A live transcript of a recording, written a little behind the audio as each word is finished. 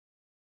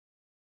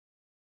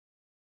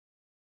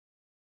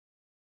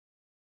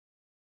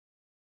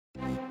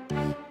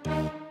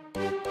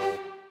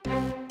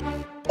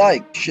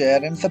Like,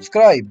 share and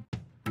subscribe.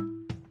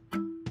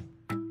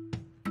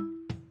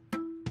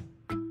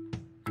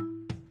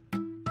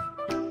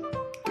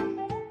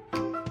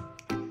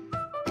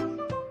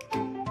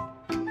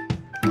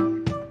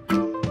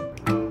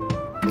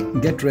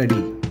 Get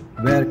ready,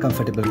 wear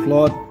comfortable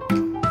cloth,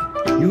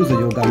 use a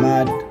yoga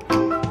mat.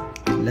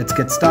 Let's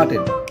get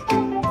started.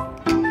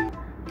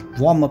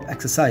 Warm up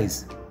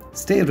exercise.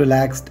 Stay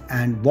relaxed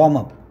and warm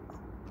up.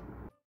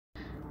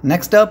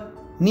 Next up,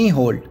 knee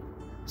hold.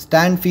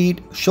 Stand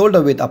feet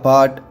shoulder width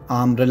apart,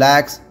 arm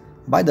relaxed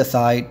by the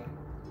side.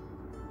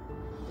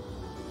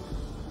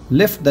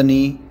 Lift the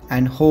knee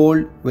and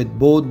hold with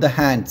both the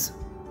hands.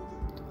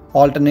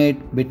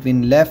 Alternate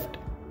between left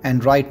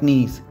and right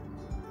knees.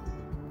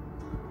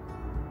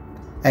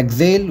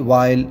 Exhale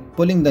while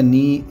pulling the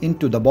knee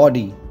into the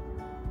body.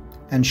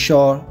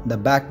 Ensure the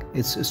back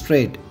is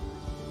straight.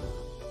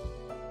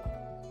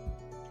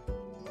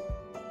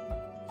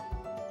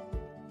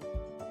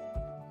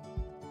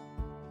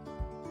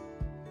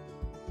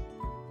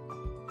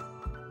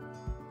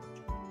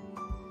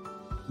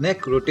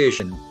 Neck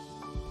rotation.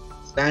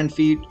 Stand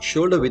feet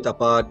shoulder width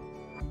apart,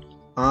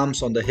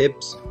 arms on the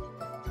hips.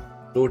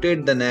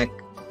 Rotate the neck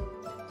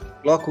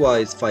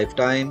clockwise 5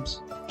 times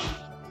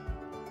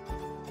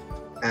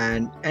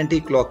and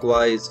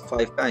anti-clockwise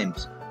 5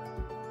 times.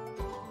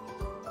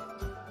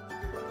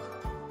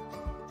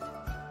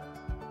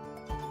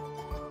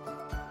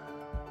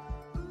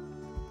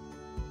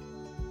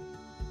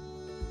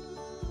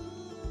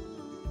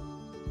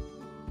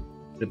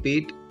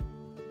 Repeat.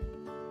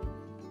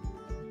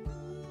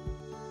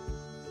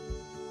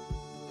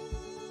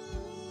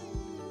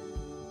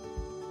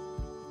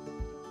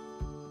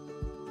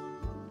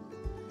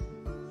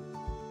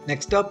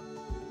 Next up,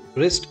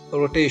 wrist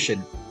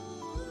rotation.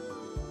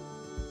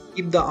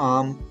 Keep the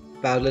arm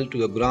parallel to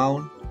the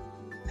ground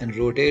and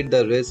rotate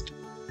the wrist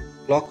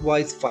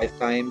clockwise 5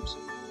 times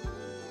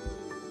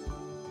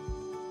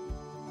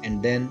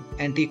and then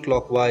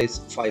anti-clockwise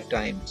 5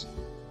 times.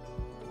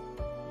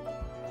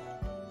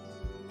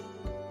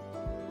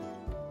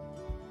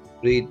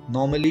 Breathe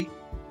normally.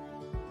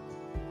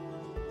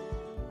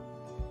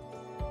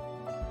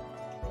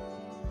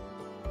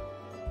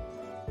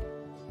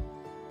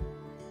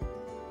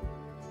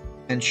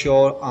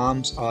 Ensure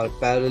arms are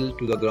parallel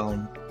to the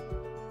ground.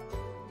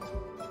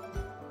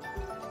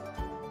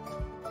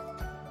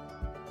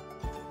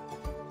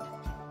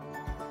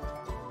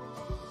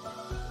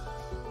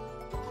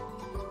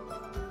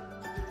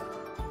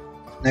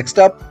 Next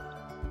up,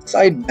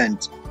 side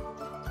bends.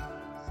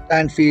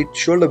 Stand feet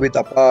shoulder width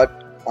apart,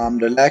 arm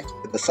relaxed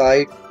at the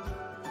side.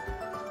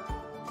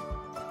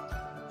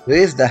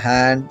 Raise the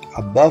hand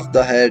above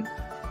the head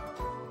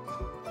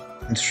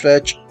and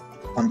stretch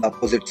on the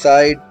opposite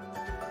side.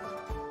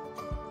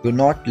 Do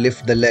not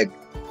lift the leg.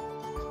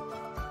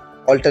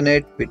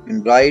 Alternate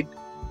between right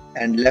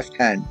and left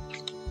hand.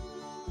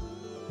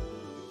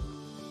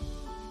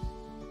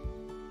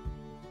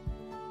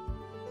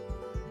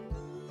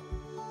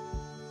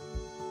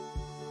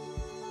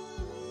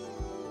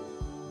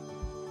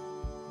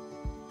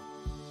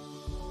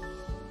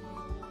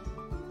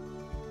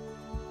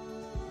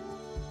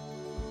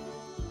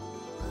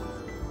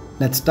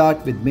 Let's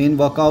start with main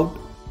workout.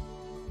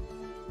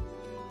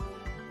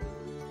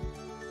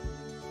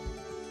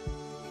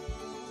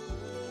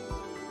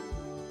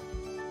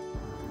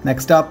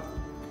 Next up,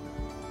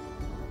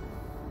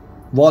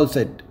 wall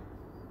sit.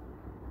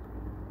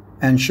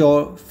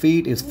 Ensure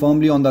feet is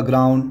firmly on the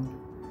ground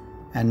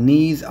and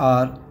knees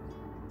are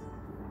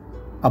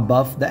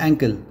above the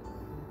ankle.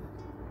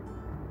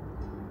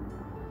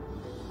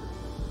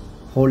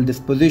 Hold this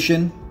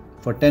position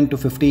for 10 to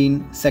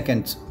 15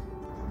 seconds.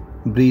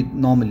 Breathe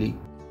normally.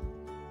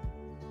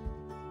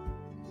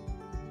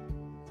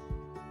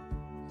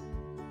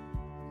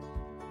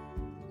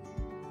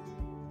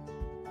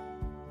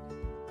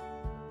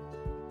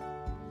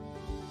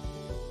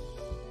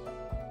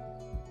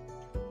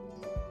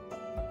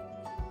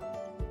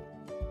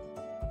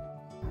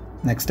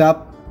 Next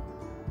up,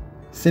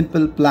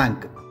 simple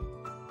plank.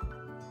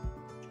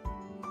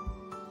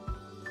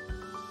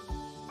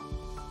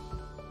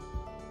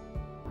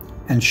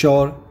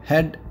 Ensure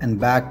head and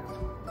back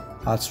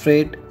are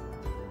straight.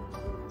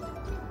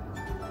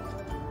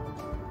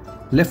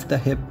 Lift the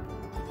hip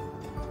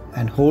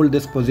and hold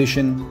this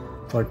position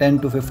for 10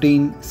 to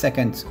 15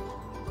 seconds.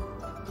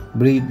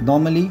 Breathe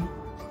normally.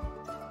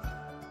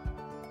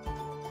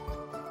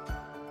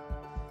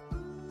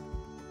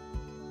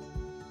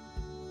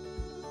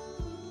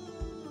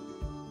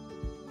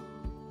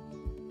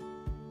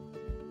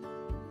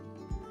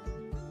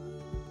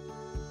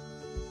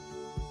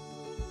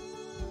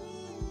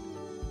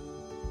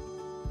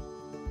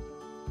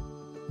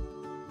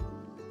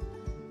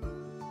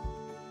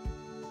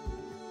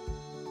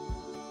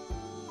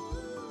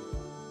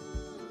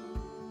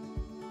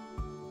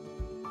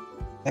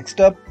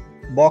 Next up,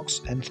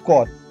 box and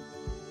squat.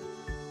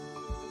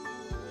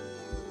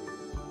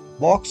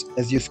 Box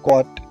as you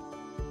squat.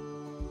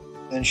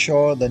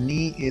 Ensure the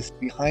knee is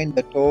behind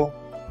the toe.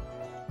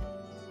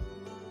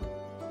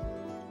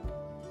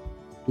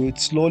 Do it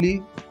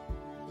slowly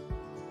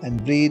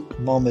and breathe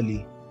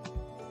normally.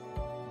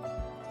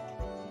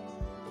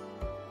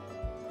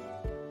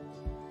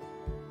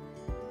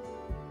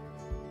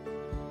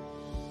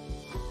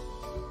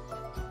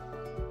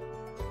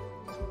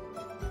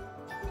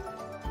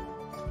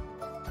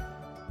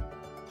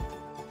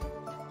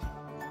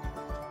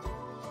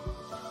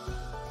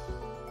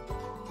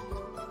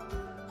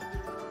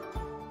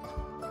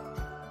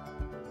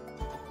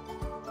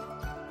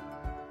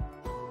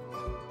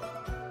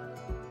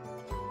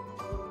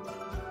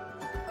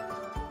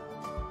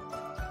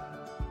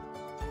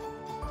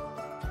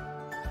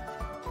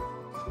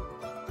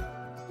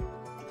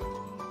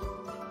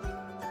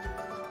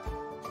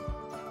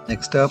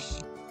 Next up,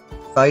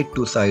 side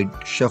to side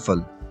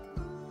shuffle.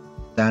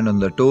 Stand on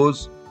the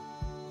toes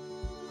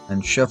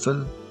and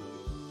shuffle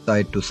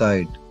side to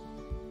side.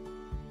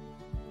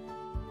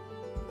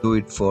 Do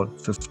it for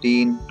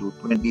 15 to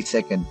 20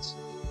 seconds.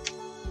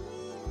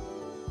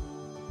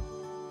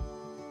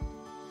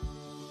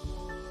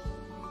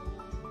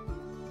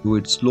 Do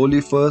it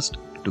slowly first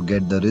to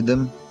get the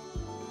rhythm.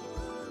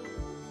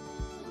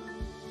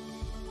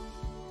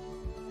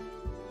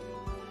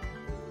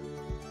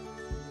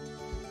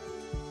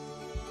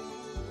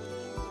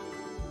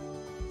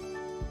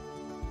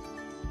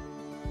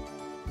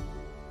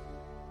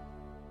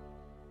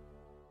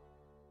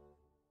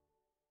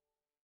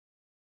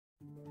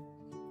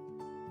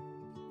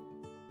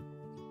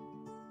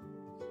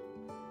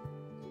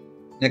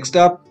 Next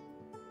up,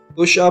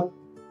 push up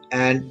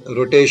and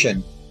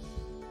rotation.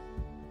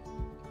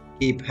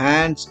 Keep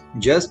hands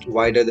just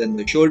wider than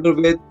the shoulder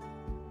width.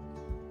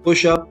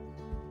 Push up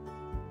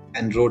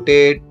and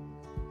rotate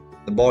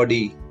the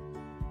body.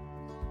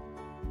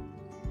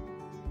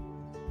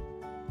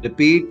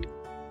 Repeat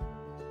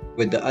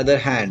with the other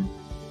hand.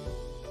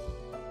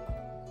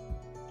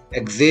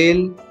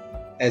 Exhale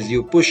as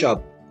you push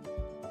up.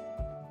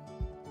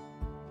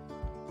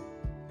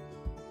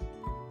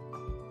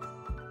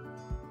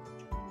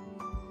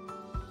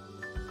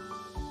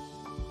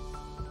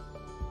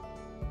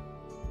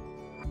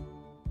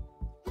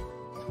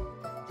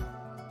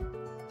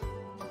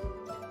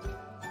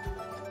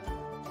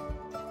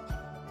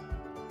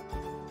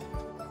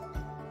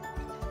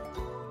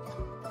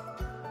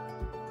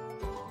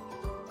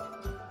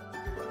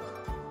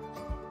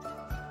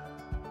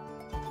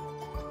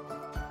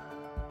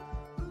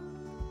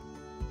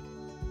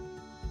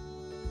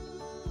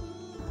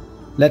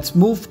 Let's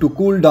move to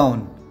cool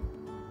down.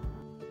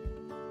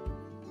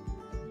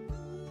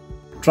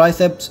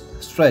 Triceps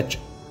stretch.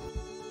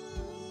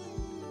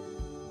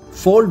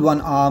 Fold one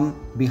arm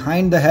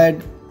behind the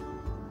head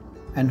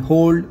and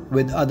hold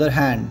with other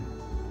hand.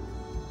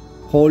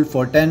 Hold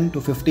for 10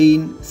 to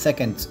 15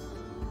 seconds.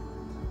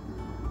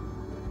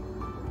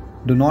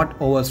 Do not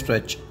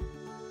overstretch.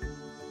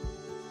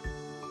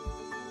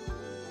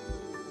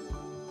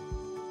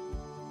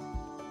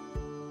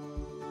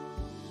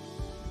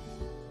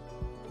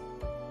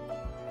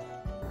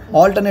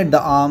 Alternate the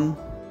arm.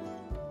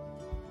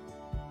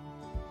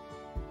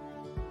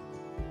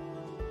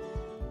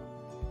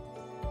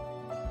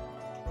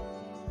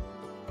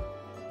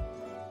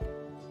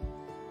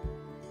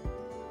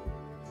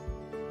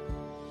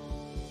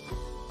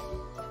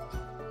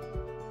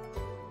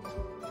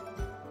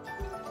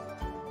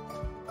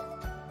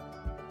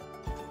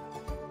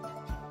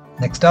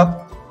 Next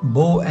up,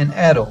 bow and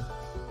arrow.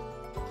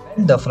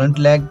 Bend the front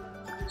leg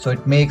so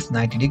it makes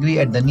 90°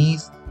 at the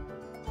knees.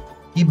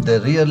 Keep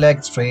the rear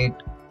leg straight.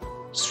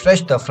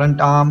 Stretch the front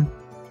arm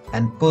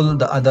and pull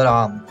the other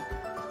arm.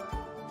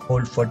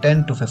 Hold for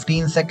 10 to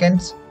 15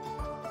 seconds.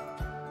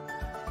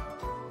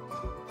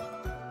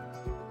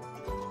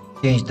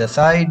 Change the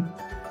side.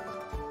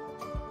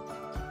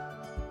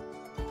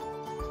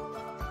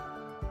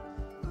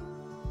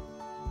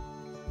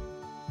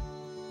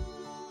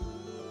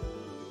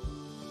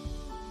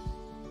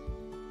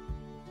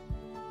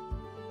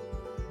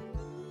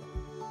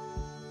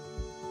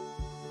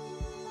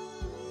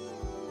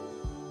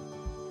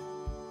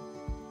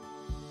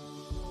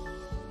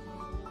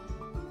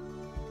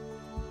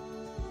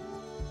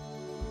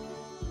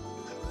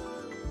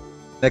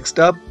 Next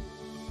up,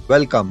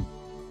 welcome.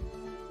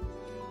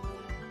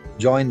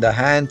 Join the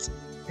hands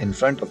in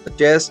front of the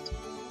chest.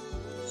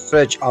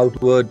 Stretch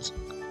outwards.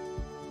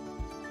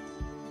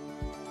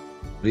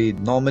 Breathe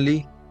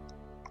normally.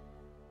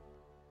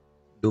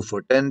 Do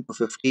for 10 to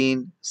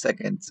 15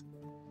 seconds.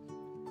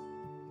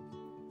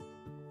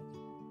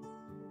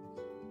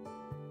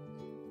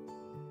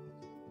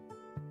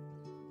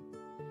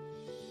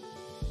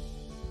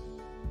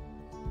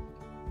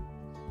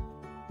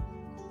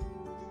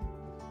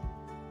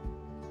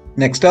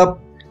 Next up,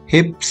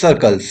 hip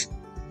circles.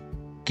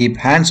 Keep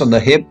hands on the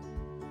hip.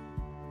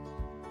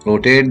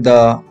 Rotate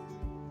the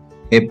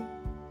hip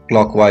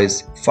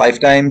clockwise 5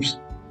 times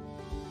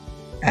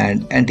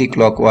and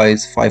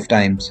anti-clockwise 5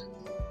 times.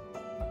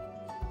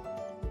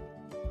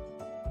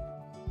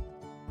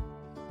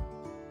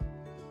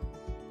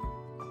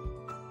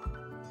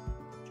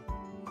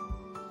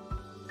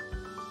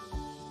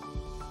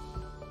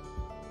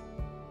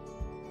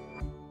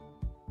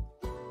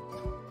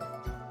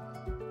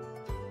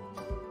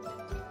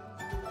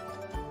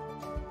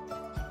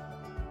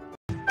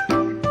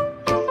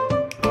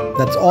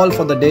 That's all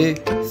for the day.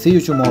 See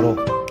you tomorrow.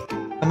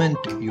 Comment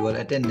your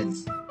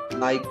attendance,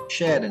 like,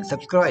 share and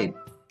subscribe.